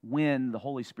knows when the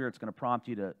Holy Spirit's going to prompt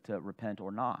you to repent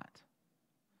or not.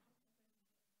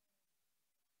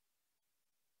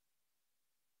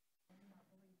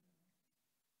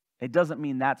 It doesn't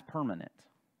mean that's permanent.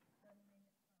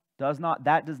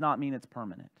 That does not mean it's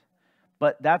permanent.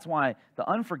 But that's why the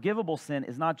unforgivable sin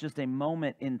is not just a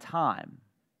moment in time.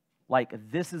 Like,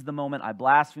 this is the moment I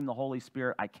blaspheme the Holy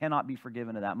Spirit. I cannot be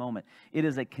forgiven at that moment. It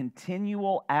is a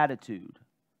continual attitude.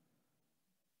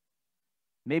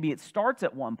 Maybe it starts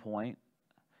at one point,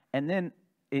 and then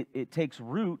it takes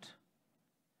root,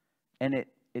 and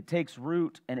it takes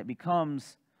root, and it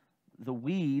becomes the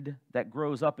weed that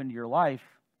grows up into your life.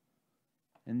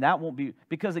 And that won't be,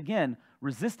 because again,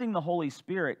 resisting the Holy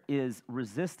Spirit is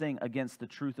resisting against the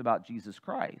truth about Jesus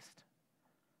Christ.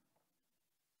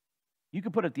 You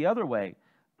could put it the other way.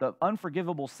 The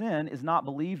unforgivable sin is not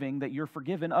believing that you're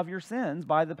forgiven of your sins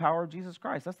by the power of Jesus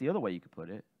Christ. That's the other way you could put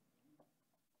it.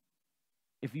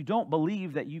 If you don't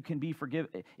believe that you can be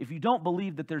forgiven, if you don't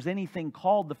believe that there's anything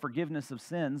called the forgiveness of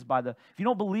sins if you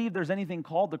don't believe there's anything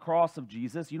called the cross of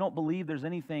Jesus, you don't believe there's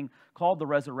anything called the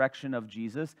resurrection of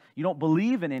Jesus, you don't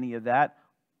believe in any of that,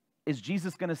 is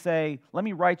Jesus going to say, let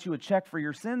me write you a check for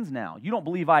your sins now? You don't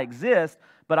believe I exist,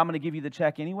 but I'm going to give you the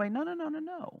check anyway?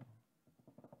 No.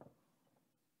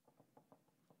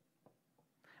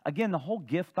 Again, the whole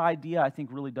gift idea, I think,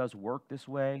 really does work this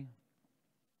way.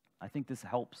 I think this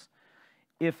helps.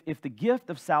 If the gift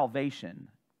of salvation,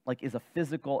 is a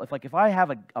physical, if I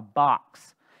have a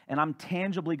box and I'm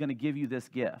tangibly going to give you this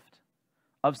gift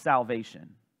of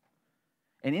salvation,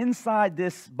 and inside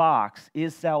this box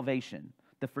is salvation,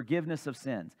 the forgiveness of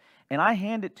sins, and I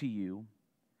hand it to you,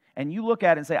 and you look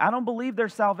at it and say, I don't believe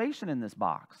there's salvation in this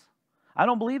box. I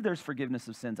don't believe there's forgiveness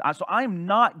of sins. So I'm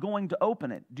not going to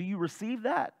open it. Do you receive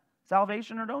that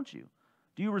salvation or don't you?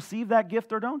 Do you receive that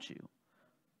gift or don't you?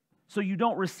 So you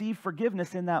don't receive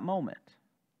forgiveness in that moment.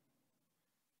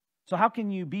 So how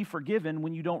can you be forgiven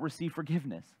when you don't receive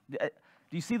forgiveness? Do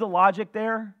you see the logic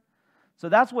there? So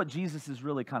that's what Jesus is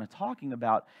really kind of talking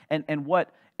about. And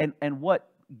what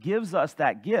gives us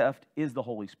that gift is the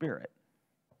Holy Spirit.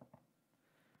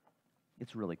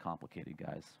 It's really complicated,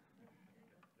 guys.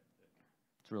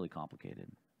 It's really complicated.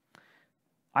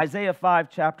 Isaiah 5,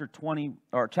 chapter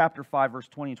 5, verse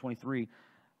 20 and 23.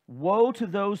 Woe to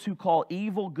those who call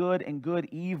evil good and good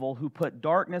evil, who put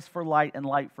darkness for light and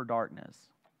light for darkness,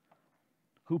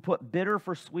 who put bitter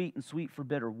for sweet and sweet for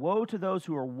bitter. Woe to those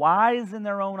who are wise in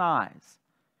their own eyes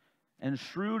and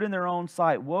shrewd in their own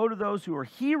sight. Woe to those who are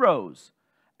heroes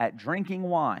at drinking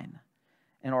wine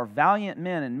and are valiant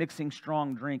men in mixing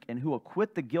strong drink, and who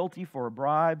acquit the guilty for a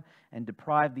bribe and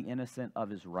deprive the innocent of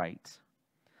his right.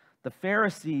 The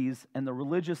Pharisees and the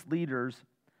religious leaders,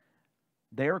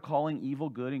 they are calling evil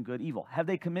good and good evil. Have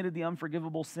they committed the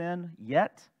unforgivable sin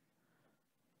yet?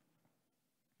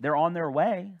 They're on their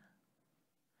way.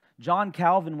 John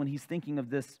Calvin, when he's thinking of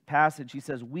this passage, he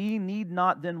says, we need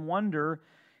not then wonder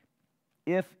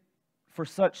if for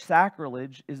such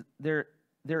sacrilege there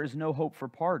is no hope for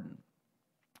pardon.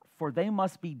 For they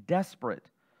must be desperate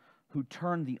who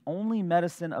turn the only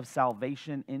medicine of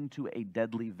salvation into a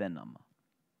deadly venom.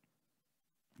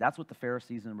 That's what the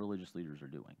Pharisees and religious leaders are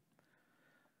doing.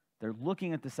 They're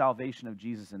looking at the salvation of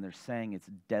Jesus and they're saying it's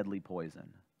deadly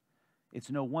poison.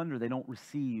 It's no wonder they don't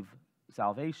receive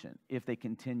salvation if they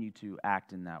continue to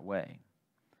act in that way.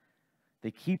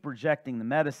 They keep rejecting the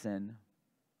medicine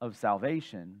of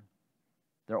salvation,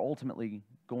 they're ultimately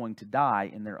going to die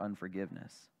in their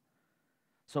unforgiveness.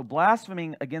 So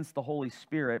blaspheming against the Holy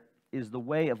Spirit is the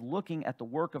way of looking at the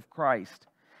work of Christ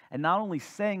and not only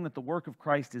saying that the work of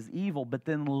Christ is evil, but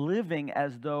then living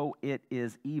as though it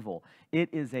is evil. It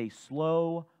is a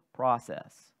slow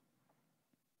process.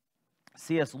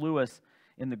 C.S. Lewis,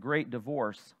 in The Great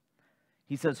Divorce,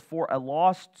 he says, "For a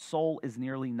lost soul is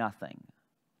nearly nothing.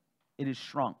 It is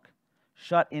shrunk,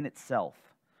 shut in itself.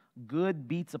 Good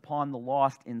beats upon the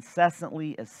lost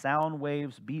incessantly as sound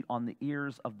waves beat on the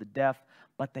ears of the deaf,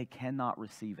 but they cannot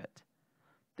receive it.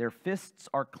 Their fists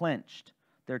are clenched,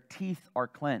 their teeth are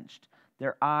clenched,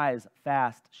 their eyes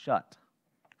fast shut.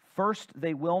 First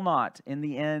they will not, in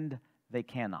the end they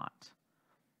cannot.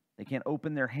 They can't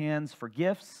open their hands for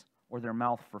gifts, or their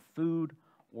mouth for food,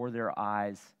 or their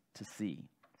eyes to see."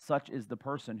 Such is the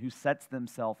person who sets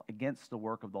themselves against the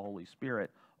work of the Holy Spirit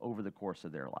over the course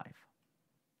of their life.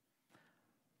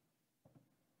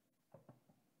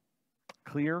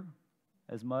 Clear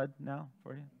as mud now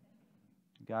for you?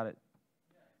 Got it?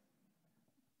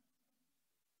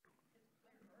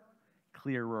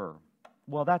 Clearer.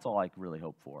 Well, that's all I can really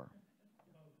hope for.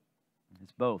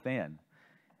 It's both and.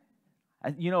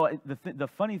 You know, the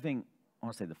funny thing, I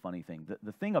want to say the funny thing,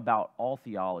 the thing about all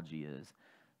theology is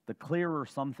the clearer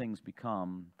some things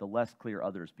become, the less clear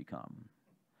others become.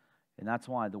 And that's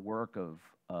why the work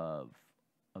of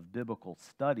biblical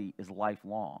study is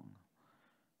lifelong,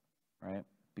 right?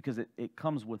 Because it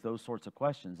comes with those sorts of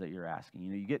questions that you're asking. You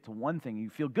know, you get to one thing, you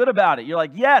feel good about it. You're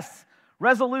like, yes,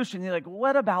 resolution. You're like,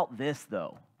 what about this,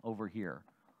 though, over here?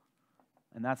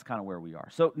 And that's kind of where we are.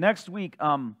 So next week,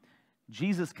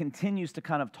 Jesus continues to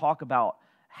kind of talk about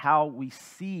how we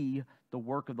see the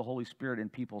work of the Holy Spirit in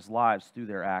people's lives through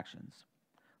their actions.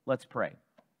 Let's pray.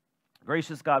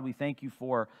 Gracious God, we thank you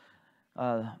for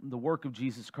the work of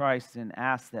Jesus Christ, and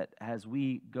ask that as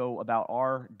we go about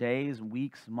our days,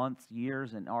 weeks, months,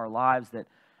 years in our lives, that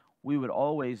we would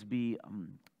always be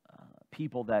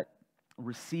people that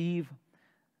receive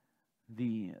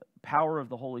the power of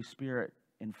the Holy Spirit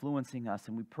influencing us.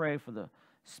 And we pray for the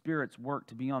Spirit's work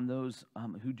to be on those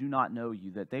who do not know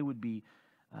you, that they would be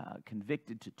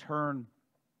convicted to turn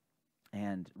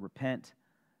and repent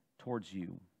towards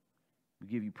you. We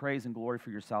give you praise and glory for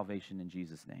your salvation in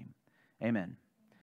Jesus' name. Amen.